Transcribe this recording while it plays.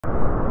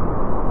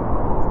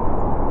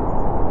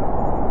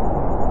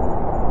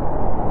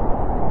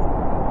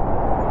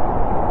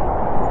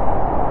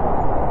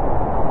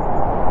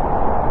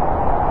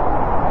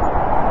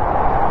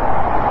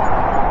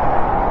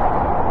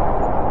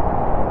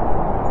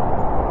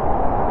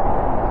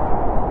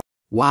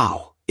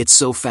Wow, it's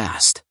so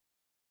fast.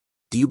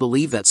 Do you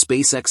believe that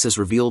SpaceX has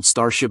revealed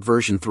Starship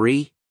version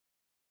 3?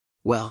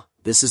 Well,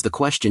 this is the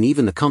question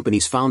even the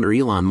company's founder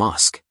Elon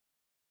Musk,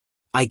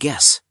 I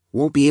guess,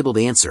 won't be able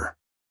to answer.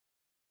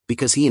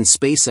 Because he and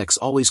SpaceX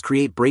always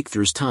create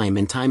breakthroughs time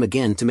and time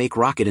again to make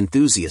rocket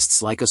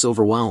enthusiasts like us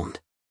overwhelmed.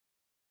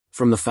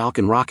 From the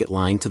Falcon rocket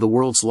line to the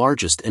world's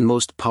largest and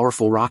most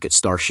powerful rocket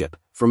Starship,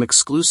 from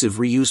exclusive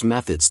reuse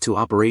methods to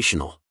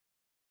operational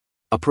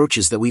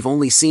approaches that we've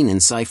only seen in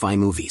sci-fi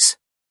movies.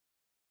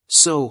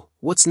 So,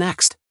 what's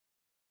next?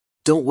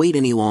 Don't wait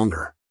any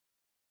longer.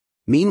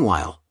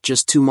 Meanwhile,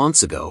 just 2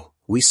 months ago,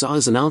 we saw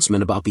his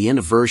announcement about the end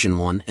of version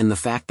 1 and the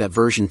fact that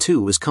version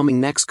 2 is coming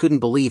next. Couldn't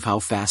believe how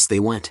fast they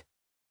went.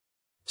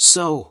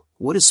 So,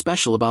 what is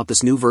special about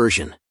this new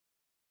version?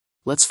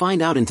 Let's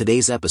find out in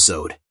today's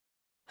episode.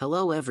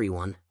 Hello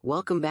everyone,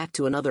 welcome back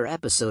to another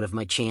episode of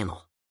my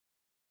channel.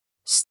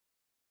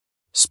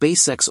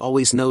 SpaceX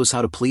always knows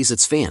how to please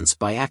its fans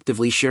by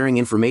actively sharing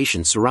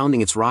information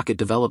surrounding its rocket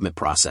development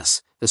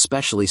process,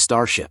 especially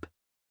Starship.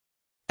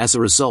 As a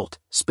result,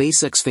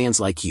 SpaceX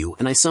fans like you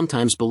and I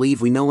sometimes believe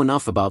we know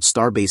enough about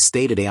Starbase's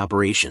day-to-day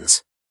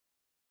operations.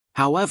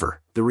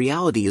 However, the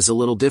reality is a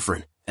little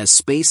different, as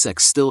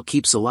SpaceX still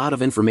keeps a lot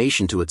of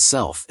information to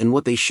itself and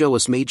what they show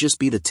us may just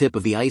be the tip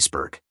of the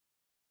iceberg.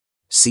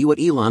 See what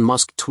Elon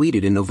Musk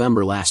tweeted in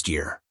November last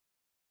year.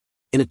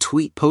 In a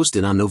tweet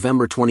posted on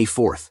November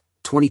 24,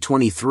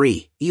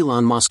 2023,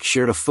 Elon Musk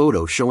shared a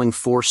photo showing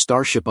 4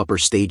 Starship upper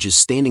stages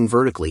standing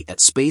vertically at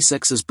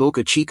SpaceX's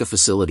Boca Chica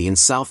facility in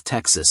South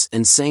Texas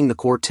and saying the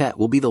quartet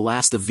will be the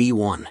last of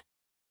V1.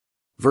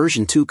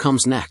 Version 2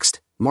 comes next,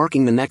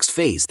 marking the next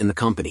phase in the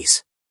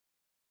company's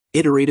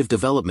iterative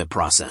development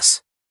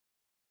process.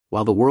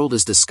 While the world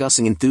is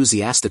discussing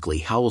enthusiastically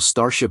how will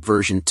Starship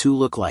version 2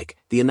 look like,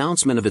 the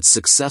announcement of its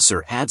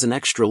successor adds an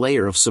extra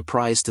layer of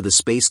surprise to the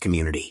space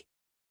community.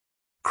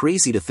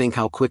 Crazy to think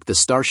how quick the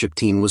Starship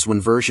team was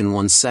when version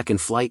 1's second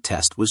flight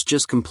test was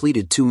just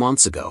completed 2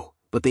 months ago,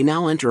 but they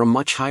now enter a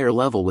much higher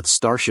level with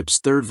Starship's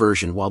third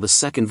version while the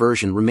second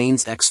version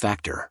remains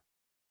X-Factor.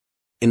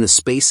 In the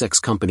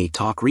SpaceX company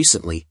talk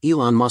recently,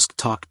 Elon Musk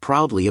talked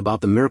proudly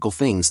about the miracle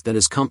things that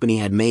his company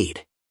had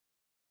made.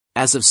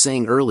 As of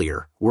saying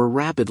earlier, we're a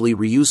rapidly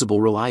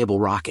reusable reliable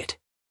rocket.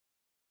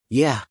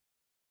 Yeah.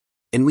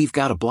 And we've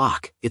got a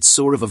block, it's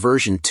sort of a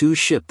version 2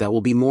 ship that will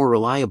be more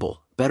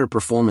reliable, better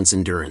performance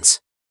endurance.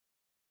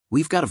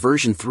 We've got a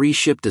version 3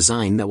 ship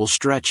design that will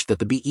stretch that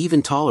to be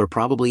even taller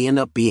probably end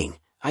up being,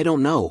 I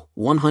don't know,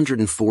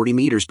 140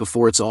 meters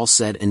before it's all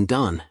said and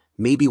done,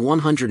 maybe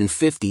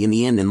 150 in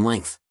the end in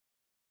length.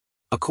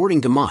 According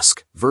to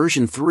Musk,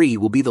 version 3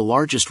 will be the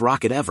largest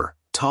rocket ever,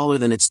 taller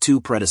than its 2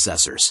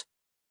 predecessors.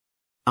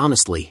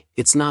 Honestly,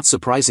 it's not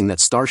surprising that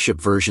Starship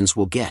versions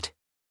will get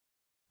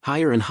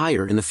higher and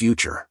higher in the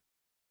future.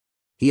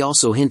 He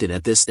also hinted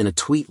at this in a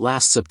tweet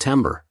last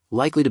September,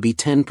 likely to be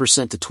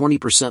 10% to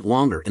 20%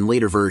 longer in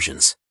later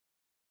versions.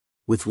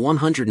 With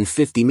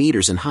 150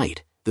 meters in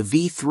height, the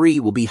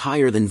V3 will be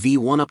higher than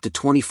V1 up to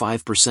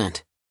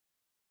 25%.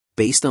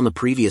 Based on the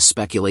previous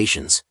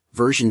speculations,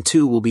 version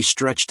 2 will be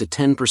stretched to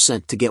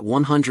 10% to get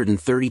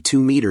 132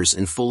 meters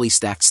in fully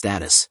stacked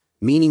status,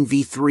 meaning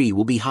V3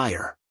 will be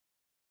higher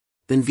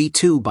than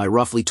V2 by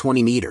roughly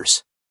 20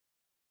 meters.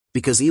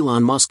 Because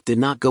Elon Musk did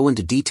not go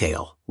into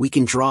detail, we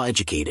can draw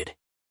educated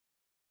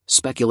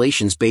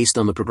speculations based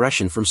on the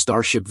progression from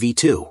Starship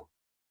V2.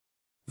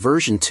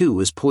 Version 2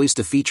 is poised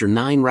to feature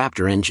 9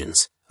 Raptor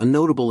engines, a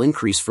notable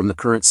increase from the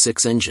current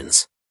 6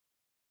 engines.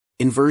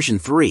 In version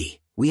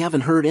 3, we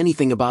haven't heard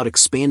anything about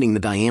expanding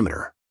the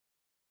diameter.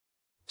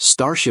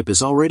 Starship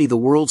is already the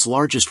world's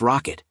largest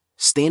rocket,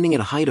 standing at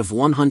a height of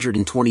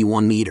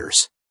 121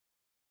 meters.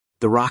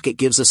 The rocket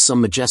gives us some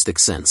majestic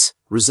sense,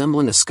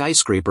 resembling a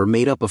skyscraper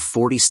made up of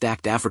 40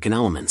 stacked African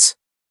elements.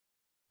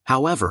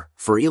 However,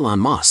 for Elon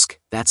Musk,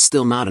 that's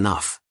still not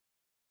enough.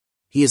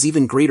 He has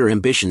even greater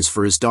ambitions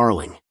for his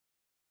darling.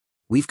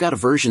 We've got a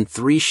version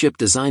 3 ship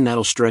design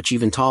that'll stretch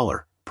even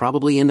taller,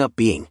 probably end up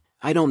being,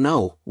 I don't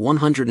know,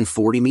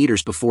 140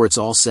 meters before it's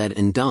all said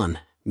and done,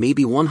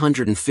 maybe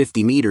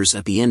 150 meters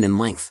at the end in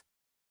length.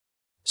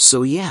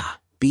 So yeah,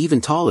 be even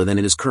taller than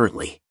it is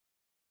currently.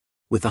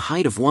 With a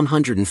height of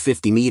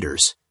 150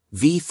 meters,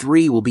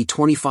 V3 will be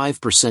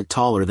 25%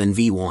 taller than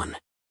V1.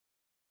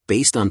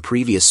 Based on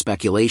previous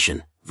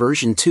speculation,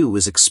 version 2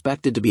 is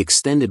expected to be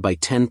extended by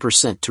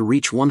 10% to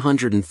reach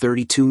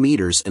 132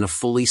 meters in a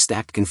fully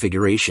stacked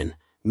configuration,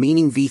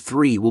 meaning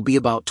V3 will be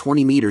about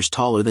 20 meters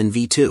taller than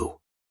V2.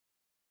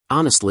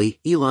 Honestly,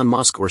 Elon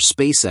Musk or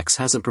SpaceX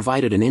hasn't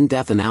provided an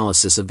in-depth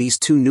analysis of these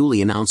 2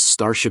 newly announced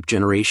Starship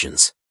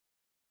generations.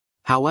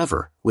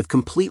 However, with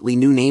completely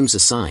new names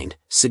assigned,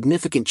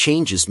 significant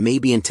changes may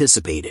be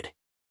anticipated.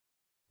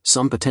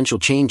 Some potential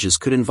changes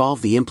could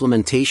involve the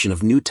implementation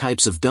of new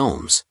types of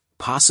domes,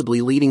 possibly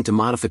leading to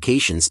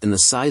modifications in the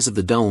size of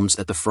the domes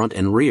at the front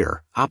and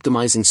rear,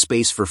 optimizing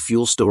space for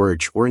fuel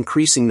storage or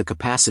increasing the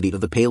capacity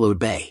of the payload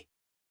bay.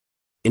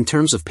 In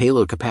terms of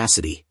payload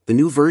capacity, the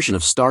new version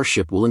of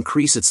Starship will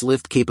increase its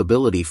lift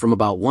capability from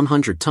about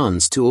 100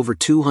 tons to over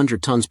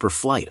 200 tons per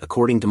flight,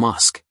 according to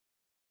Musk.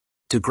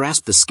 To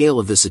grasp the scale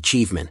of this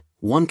achievement,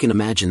 one can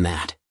imagine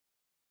that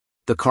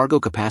the cargo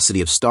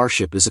capacity of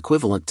Starship is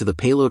equivalent to the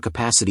payload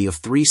capacity of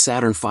 3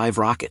 Saturn V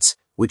rockets,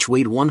 which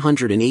weighed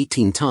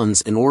 118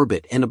 tons in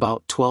orbit and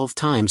about 12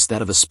 times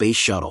that of a space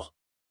shuttle.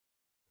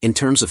 In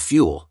terms of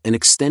fuel, an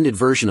extended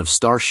version of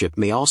Starship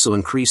may also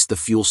increase the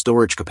fuel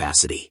storage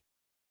capacity.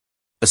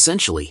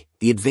 Essentially,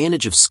 the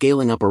advantage of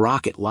scaling up a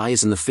rocket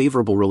lies in the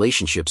favorable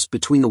relationships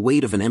between the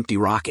weight of an empty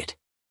rocket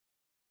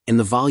and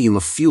the volume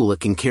of fuel it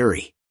can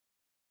carry.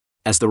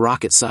 As the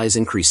rocket size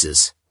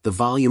increases, the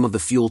volume of the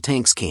fuel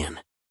tanks can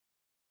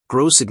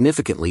grow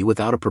significantly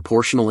without a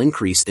proportional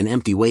increase in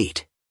empty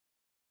weight.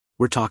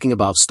 We're talking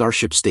about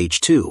Starship Stage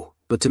 2,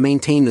 but to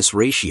maintain this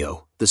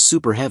ratio, the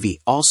Super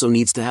Heavy also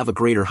needs to have a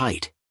greater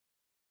height.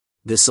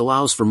 This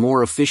allows for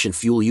more efficient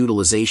fuel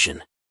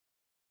utilization.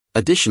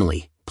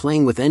 Additionally,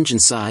 playing with engine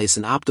size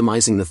and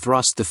optimizing the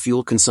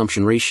thrust-to-fuel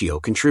consumption ratio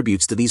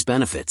contributes to these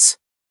benefits.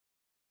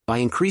 By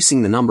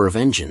increasing the number of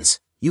engines,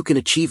 you can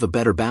achieve a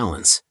better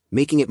balance,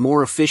 making it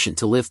more efficient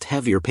to lift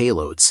heavier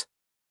payloads.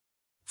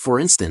 For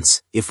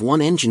instance, if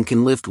one engine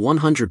can lift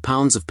 100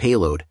 pounds of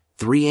payload,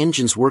 3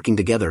 engines working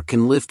together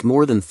can lift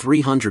more than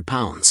 300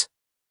 pounds.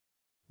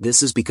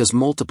 This is because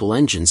multiple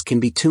engines can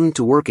be tuned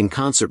to work in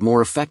concert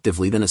more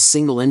effectively than a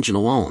single engine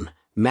alone,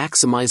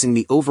 maximizing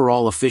the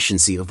overall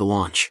efficiency of the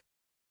launch.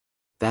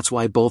 That's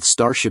why both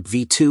Starship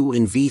V2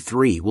 and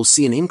V3 will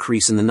see an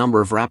increase in the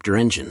number of Raptor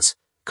engines,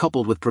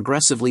 coupled with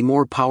progressively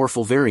more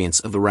powerful variants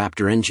of the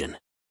Raptor engine.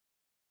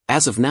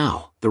 As of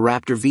now, the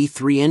Raptor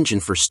V3 engine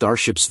for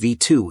Starship's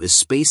V2 is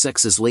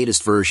SpaceX's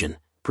latest version,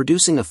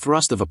 producing a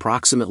thrust of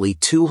approximately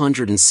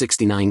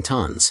 269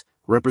 tons,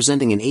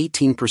 representing an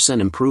 18%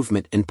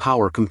 improvement in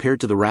power compared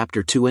to the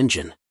Raptor 2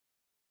 engine.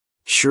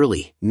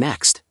 Surely,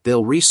 next,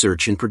 they'll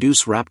research and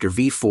produce Raptor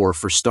V4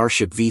 for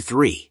Starship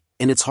V3,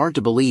 and it's hard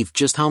to believe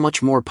just how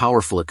much more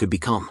powerful it could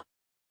become.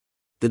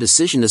 The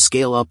decision to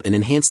scale up and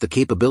enhance the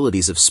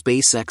capabilities of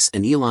SpaceX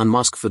and Elon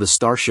Musk for the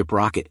Starship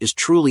rocket is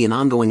truly an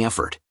ongoing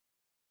effort.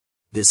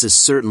 This is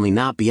certainly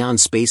not beyond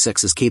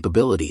SpaceX's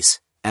capabilities,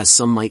 as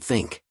some might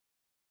think.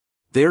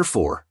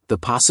 Therefore, the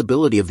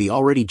possibility of the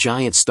already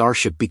giant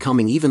Starship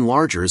becoming even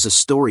larger is a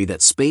story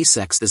that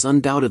SpaceX is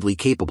undoubtedly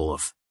capable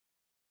of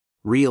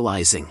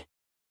realizing.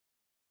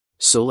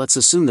 So let's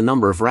assume the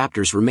number of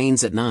Raptors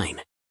remains at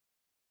 9.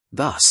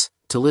 Thus,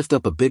 to lift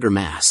up a bigger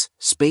mass,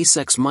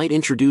 SpaceX might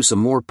introduce a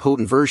more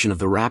potent version of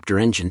the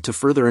Raptor engine to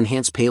further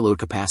enhance payload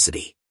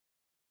capacity.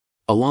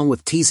 Along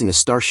with teasing a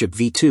Starship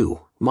V2,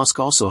 Musk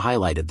also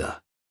highlighted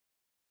the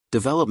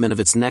development of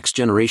its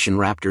next-generation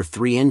Raptor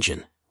 3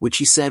 engine, which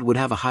he said would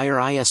have a higher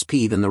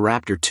ISP than the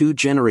Raptor 2,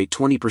 generate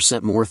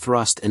 20% more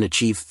thrust and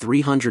achieve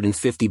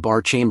 350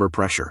 bar chamber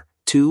pressure,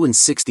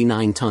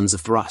 269 tons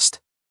of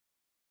thrust.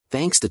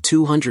 Thanks to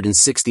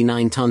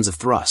 269 tons of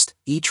thrust,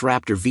 each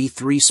Raptor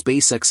V3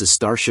 SpaceX's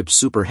Starship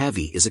Super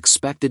Heavy is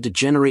expected to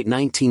generate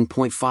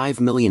 19.5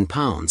 million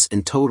pounds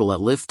in total at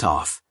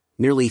liftoff,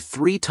 nearly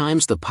 3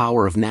 times the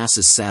power of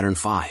NASA's Saturn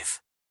V.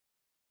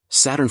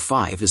 Saturn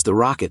V is the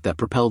rocket that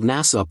propelled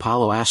NASA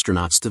Apollo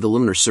astronauts to the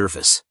lunar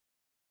surface.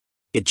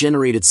 It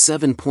generated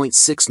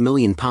 7.6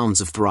 million pounds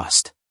of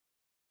thrust.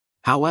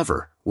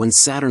 However, when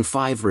Saturn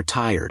V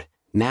retired,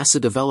 NASA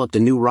developed a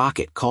new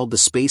rocket called the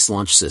Space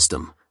Launch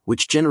System,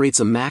 which generates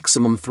a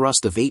maximum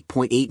thrust of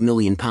 8.8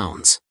 million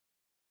pounds.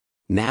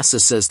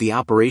 NASA says the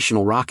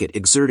operational rocket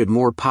exerted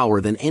more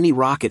power than any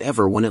rocket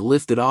ever when it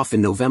lifted off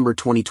in November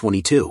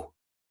 2022.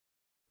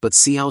 But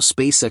see how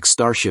SpaceX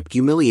Starship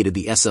humiliated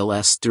the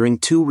SLS during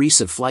 2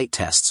 recent flight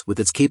tests with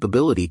its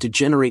capability to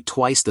generate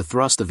twice the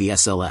thrust of the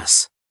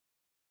SLS.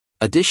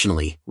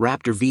 Additionally,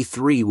 Raptor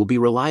V3 will be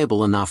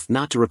reliable enough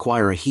not to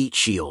require a heat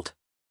shield.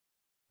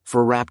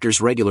 For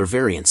Raptor's regular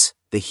variants,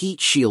 the heat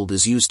shield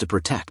is used to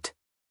protect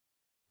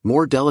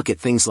more delicate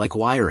things like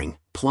wiring,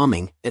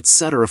 plumbing,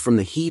 etc. from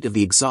the heat of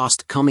the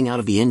exhaust coming out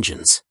of the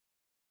engines.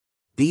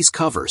 These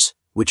covers,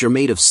 which are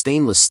made of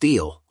stainless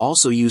steel,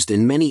 also used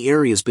in many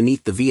areas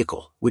beneath the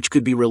vehicle, which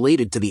could be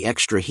related to the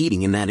extra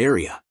heating in that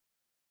area.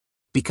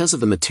 Because of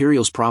the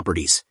material's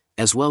properties,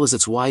 as well as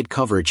its wide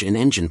coverage in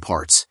engine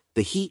parts,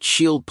 the heat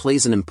shield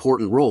plays an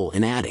important role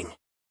in adding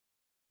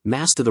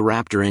mass to the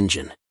Raptor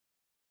engine.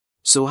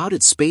 So how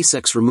did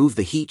SpaceX remove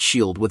the heat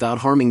shield without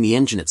harming the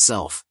engine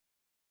itself?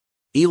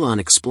 Elon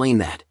explained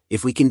that,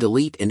 if we can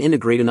delete and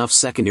integrate enough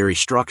secondary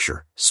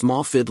structure,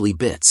 small fiddly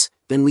bits,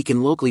 then we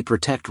can locally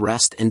protect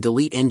rest and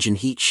delete engine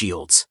heat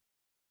shields.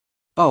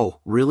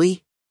 Oh,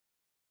 really?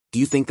 Do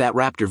you think that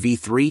Raptor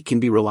V3 can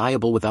be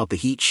reliable without the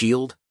heat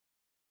shield?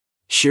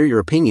 Share your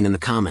opinion in the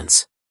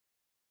comments.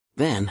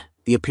 Then,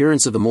 the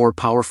appearance of the more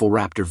powerful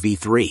Raptor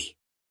V3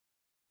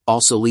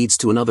 also leads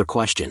to another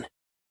question.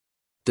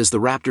 Does the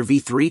Raptor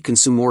V3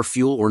 consume more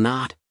fuel or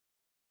not?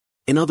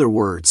 In other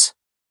words,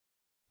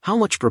 how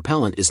much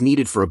propellant is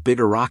needed for a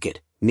bigger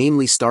rocket,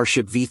 namely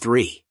Starship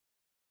V3?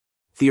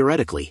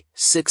 Theoretically,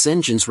 6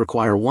 engines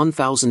require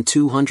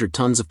 1,200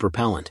 tons of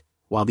propellant,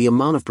 while the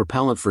amount of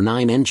propellant for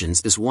 9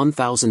 engines is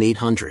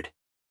 1,800.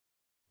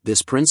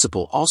 This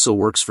principle also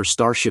works for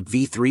Starship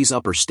V3's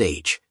upper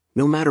stage,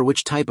 no matter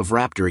which type of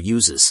Raptor it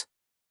uses.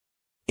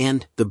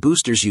 And, the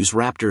boosters use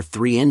Raptor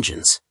 3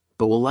 engines,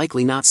 but will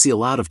likely not see a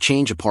lot of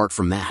change apart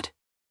from that.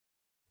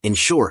 In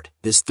short,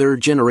 this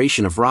third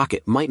generation of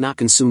rocket might not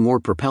consume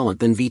more propellant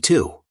than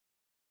V2.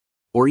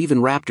 Or even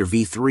Raptor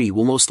V3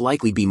 will most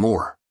likely be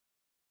more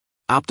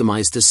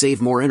optimized to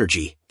save more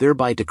energy,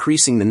 thereby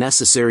decreasing the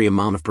necessary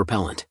amount of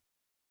propellant.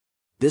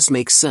 This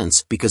makes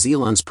sense because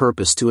Elon's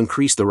purpose to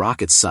increase the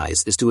rocket's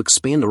size is to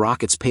expand the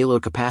rocket's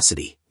payload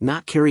capacity,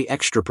 not carry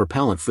extra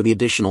propellant for the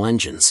additional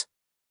engines.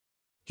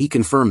 He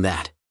confirmed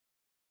that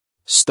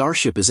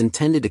Starship is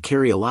intended to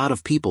carry a lot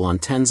of people on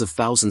tens of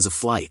thousands of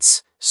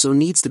flights, so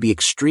needs to be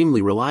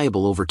extremely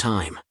reliable over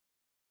time.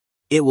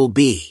 It will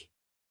be.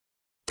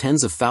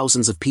 Tens of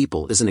thousands of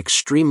people is an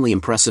extremely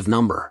impressive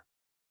number.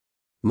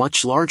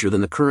 Much larger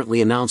than the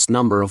currently announced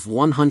number of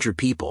 100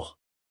 people.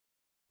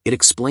 It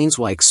explains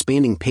why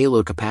expanding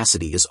payload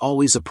capacity is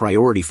always a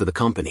priority for the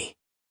company.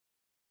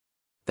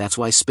 That's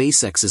why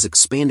SpaceX is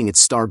expanding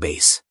its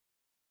Starbase.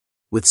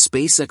 With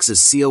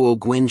SpaceX's COO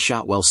Gwynne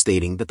Shotwell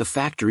stating that the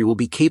factory will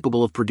be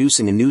capable of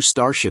producing a new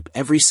Starship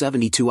every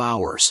 72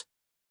 hours.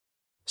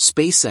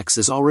 SpaceX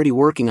is already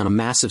working on a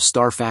massive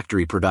Star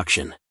Factory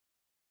production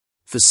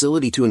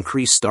facility to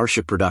increase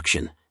Starship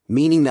production,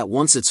 meaning that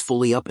once it's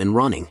fully up and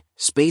running,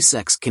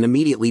 SpaceX can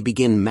immediately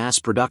begin mass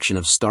production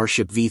of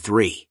Starship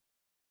V3.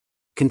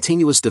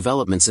 Continuous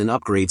developments and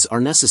upgrades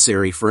are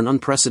necessary for an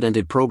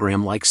unprecedented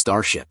program like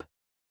Starship.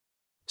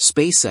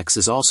 SpaceX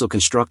is also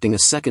constructing a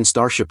second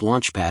Starship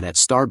launch pad at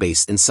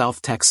Starbase in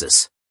South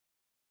Texas.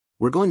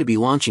 We're going to be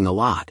launching a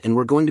lot and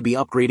we're going to be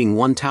upgrading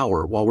one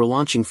tower while we're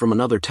launching from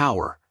another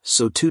tower,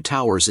 so 2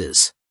 towers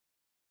is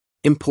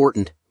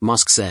important,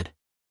 Musk said.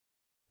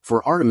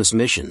 For Artemis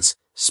missions,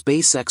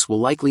 SpaceX will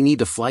likely need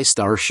to fly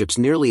Starships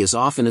nearly as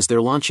often as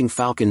they're launching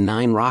Falcon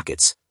 9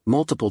 rockets,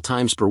 multiple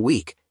times per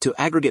week, to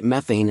aggregate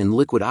methane and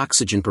liquid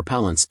oxygen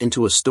propellants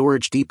into a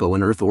storage depot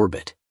in Earth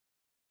orbit.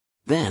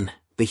 Then,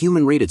 the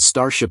human-rated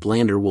Starship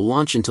lander will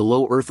launch into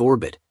low Earth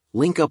orbit,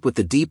 link up with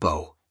the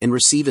depot, and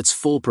receive its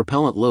full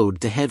propellant load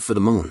to head for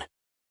the Moon.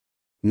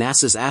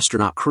 NASA's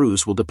astronaut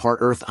crews will depart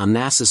Earth on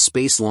NASA's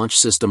Space Launch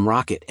System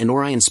rocket and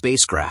Orion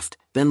spacecraft,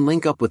 then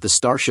link up with the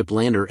Starship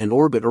lander and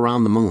orbit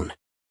around the Moon.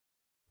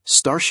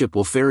 Starship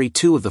will ferry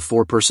 2 of the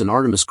 4-person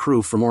Artemis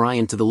crew from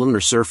Orion to the lunar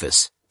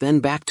surface, then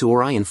back to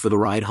Orion for the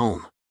ride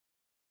home.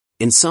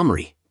 In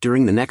summary,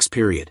 during the next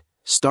period,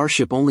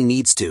 Starship only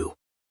needs to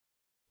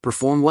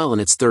perform well in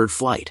its third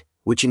flight,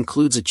 which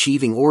includes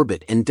achieving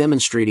orbit and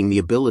demonstrating the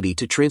ability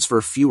to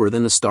transfer fewer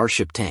than the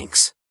Starship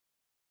tanks.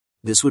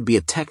 This would be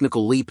a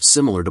technical leap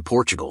similar to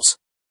Portugal's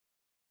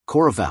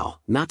Coraval,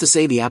 not to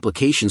say the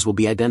applications will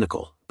be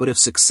identical, but if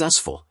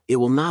successful, it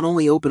will not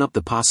only open up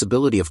the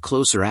possibility of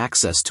closer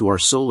access to our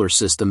solar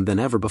system than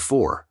ever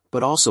before,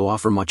 but also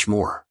offer much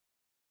more.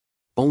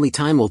 Only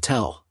time will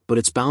tell, but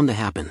it's bound to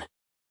happen.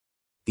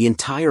 The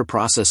entire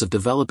process of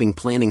developing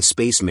planning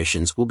space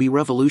missions will be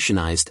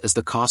revolutionized as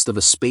the cost of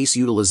a space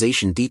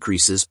utilization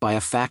decreases by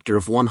a factor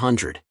of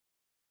 100.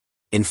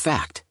 In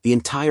fact, the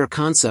entire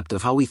concept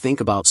of how we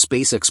think about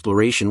space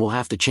exploration will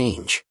have to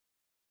change.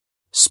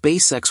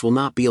 SpaceX will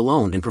not be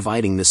alone in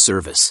providing this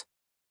service.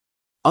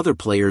 Other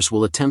players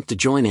will attempt to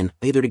join in,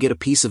 either to get a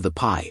piece of the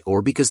pie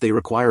or because they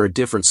require a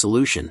different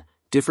solution,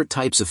 different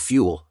types of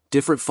fuel,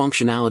 different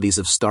functionalities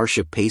of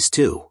Starship Phase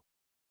 2.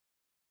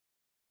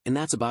 And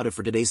that's about it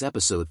for today's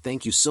episode.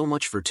 Thank you so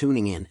much for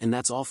tuning in, and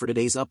that's all for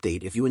today's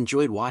update. If you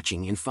enjoyed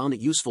watching and found it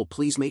useful,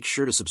 please make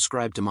sure to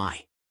subscribe to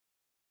my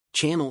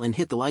channel and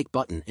hit the like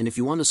button. And if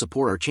you want to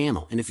support our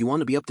channel and if you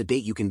want to be up to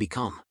date, you can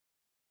become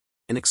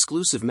an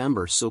exclusive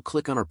member, so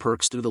click on our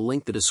perks through the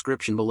link in the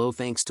description below.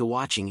 Thanks to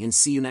watching and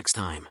see you next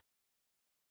time.